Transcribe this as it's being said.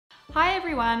Hi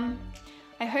everyone!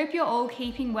 I hope you're all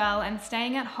keeping well and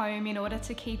staying at home in order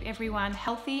to keep everyone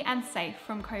healthy and safe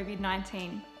from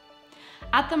COVID-19.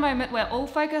 At the moment, we're all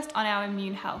focused on our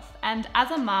immune health, and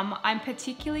as a mum, I'm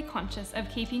particularly conscious of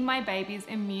keeping my baby's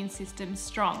immune system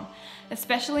strong,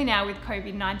 especially now with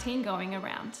COVID-19 going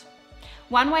around.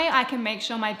 One way I can make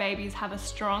sure my babies have a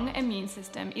strong immune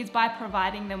system is by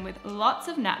providing them with lots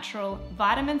of natural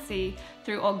vitamin C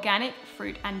through organic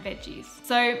fruit and veggies.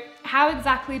 So how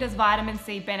exactly does vitamin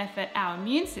C benefit our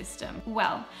immune system?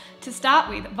 Well, to start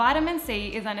with, vitamin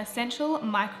C is an essential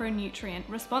micronutrient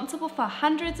responsible for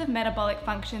hundreds of metabolic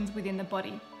functions within the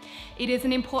body. It is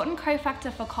an important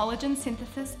cofactor for collagen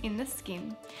synthesis in the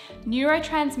skin,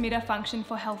 neurotransmitter function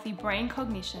for healthy brain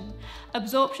cognition,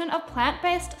 absorption of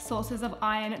plant-based sources of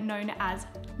iron known as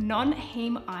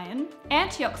non-heme iron,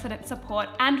 antioxidant support,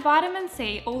 and vitamin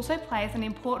C also plays an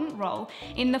important role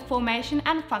in the formation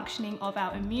and functioning of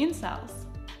our immune cells.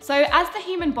 So as the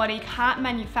human body can't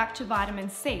manufacture vitamin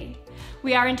C,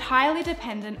 we are entirely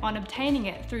dependent on obtaining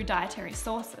it through dietary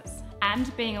sources.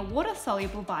 And being a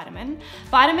water-soluble vitamin,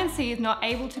 vitamin C is not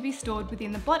able to be stored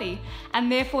within the body,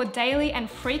 and therefore daily and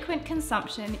frequent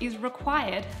consumption is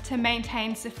required to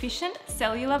maintain sufficient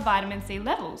cellular vitamin C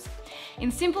levels.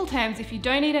 In simple terms, if you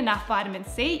don't eat enough vitamin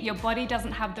C, your body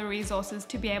doesn't have the resources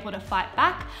to be able to fight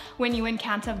back when you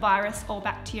encounter virus or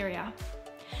bacteria.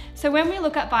 So when we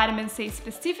look at vitamin C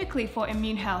specifically for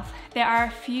immune health, there are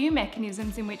a few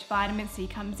mechanisms in which vitamin C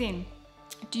comes in.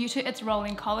 Due to its role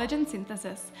in collagen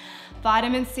synthesis,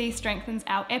 vitamin C strengthens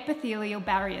our epithelial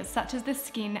barriers such as the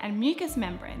skin and mucous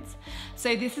membranes.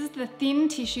 So this is the thin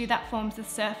tissue that forms the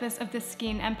surface of the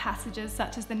skin and passages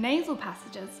such as the nasal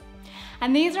passages.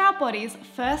 And these are our body's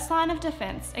first line of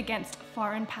defense against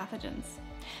foreign pathogens.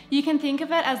 You can think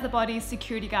of it as the body's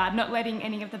security guard, not letting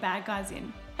any of the bad guys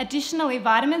in. Additionally,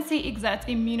 vitamin C exerts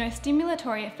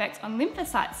immunostimulatory effects on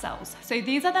lymphocyte cells. So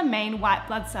these are the main white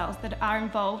blood cells that are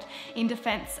involved in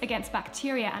defense against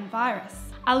bacteria and virus.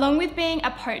 Along with being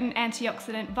a potent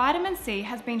antioxidant, vitamin C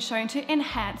has been shown to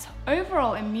enhance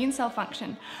overall immune cell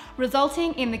function,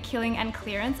 resulting in the killing and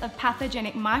clearance of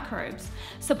pathogenic microbes,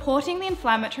 supporting the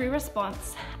inflammatory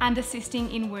response, and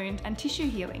assisting in wound and tissue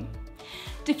healing.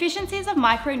 Deficiencies of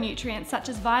micronutrients such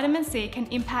as vitamin C can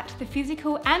impact the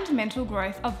physical and mental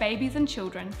growth of babies and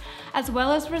children, as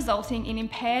well as resulting in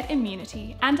impaired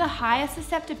immunity and a higher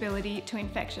susceptibility to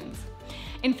infections.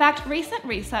 In fact, recent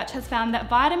research has found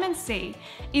that vitamin C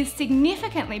is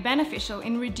significantly beneficial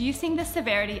in reducing the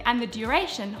severity and the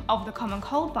duration of the common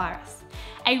cold virus.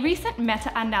 A recent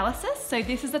meta-analysis, so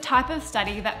this is a type of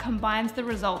study that combines the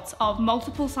results of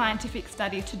multiple scientific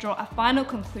studies to draw a final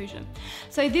conclusion.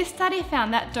 So this study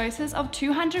found that doses of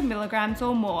 200 milligrams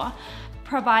or more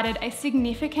provided a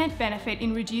significant benefit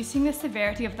in reducing the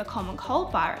severity of the common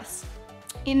cold virus.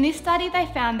 In this study, they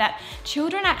found that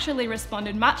children actually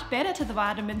responded much better to the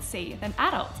vitamin C than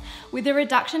adults, with a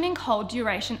reduction in cold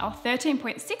duration of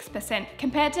 13.6%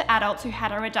 compared to adults who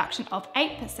had a reduction of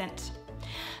 8%.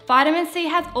 Vitamin C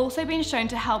has also been shown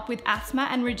to help with asthma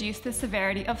and reduce the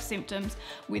severity of symptoms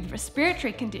with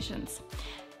respiratory conditions.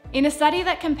 In a study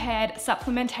that compared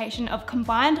supplementation of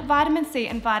combined vitamin C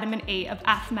and vitamin E of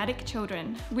asthmatic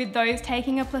children with those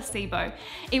taking a placebo,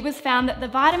 it was found that the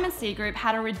vitamin C group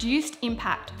had a reduced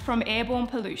impact from airborne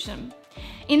pollution,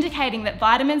 indicating that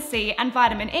vitamin C and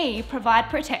vitamin E provide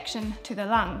protection to the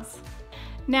lungs.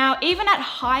 Now, even at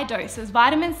high doses,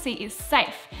 vitamin C is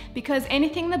safe because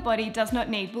anything the body does not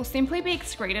need will simply be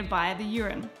excreted via the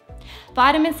urine.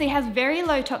 Vitamin C has very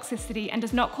low toxicity and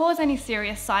does not cause any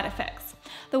serious side effects.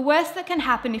 The worst that can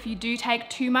happen if you do take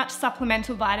too much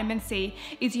supplemental vitamin C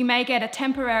is you may get a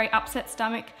temporary upset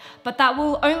stomach, but that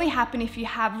will only happen if you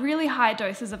have really high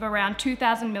doses of around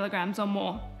 2,000 milligrams or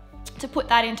more. To put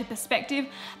that into perspective,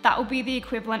 that will be the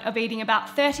equivalent of eating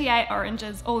about 38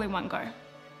 oranges all in one go.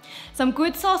 Some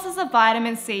good sources of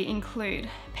vitamin C include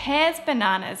pears,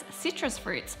 bananas, citrus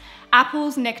fruits,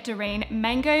 apples, nectarine,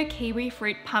 mango, kiwi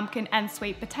fruit, pumpkin, and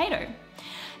sweet potato.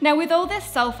 Now, with all this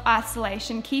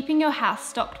self-isolation, keeping your house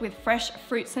stocked with fresh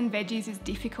fruits and veggies is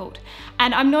difficult.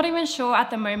 And I'm not even sure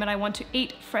at the moment I want to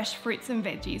eat fresh fruits and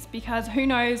veggies because who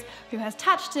knows who has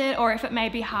touched it or if it may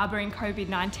be harboring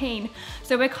COVID-19.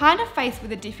 So we're kind of faced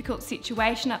with a difficult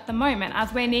situation at the moment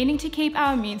as we're needing to keep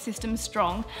our immune system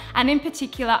strong. And in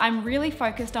particular, I'm really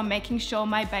focused on making sure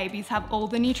my babies have all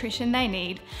the nutrition they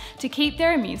need to keep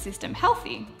their immune system system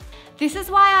healthy. This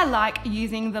is why I like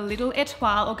using the Little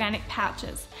Etoile organic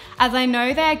pouches, as I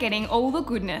know they are getting all the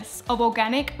goodness of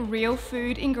organic, real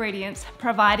food ingredients,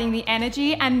 providing the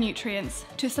energy and nutrients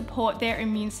to support their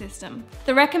immune system.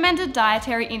 The recommended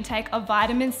dietary intake of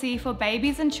vitamin C for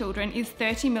babies and children is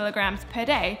 30 milligrams per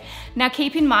day. Now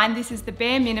keep in mind this is the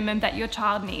bare minimum that your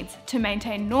child needs to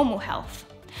maintain normal health.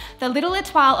 The Little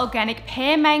Etoile organic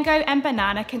pear, mango and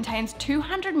banana contains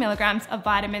 200 milligrams of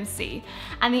vitamin C,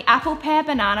 and the apple pear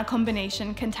banana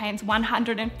combination contains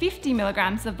 150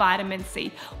 milligrams of vitamin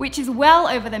C, which is well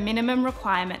over the minimum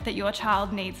requirement that your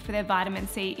child needs for their vitamin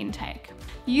C intake.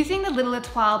 Using the Little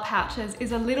Etoile pouches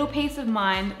is a little peace of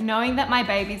mind knowing that my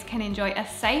babies can enjoy a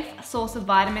safe source of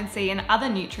vitamin C and other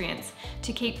nutrients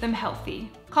to keep them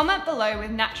healthy. Comment below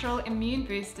with natural immune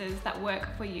boosters that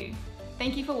work for you.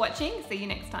 Thank you for watching. See you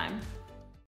next time.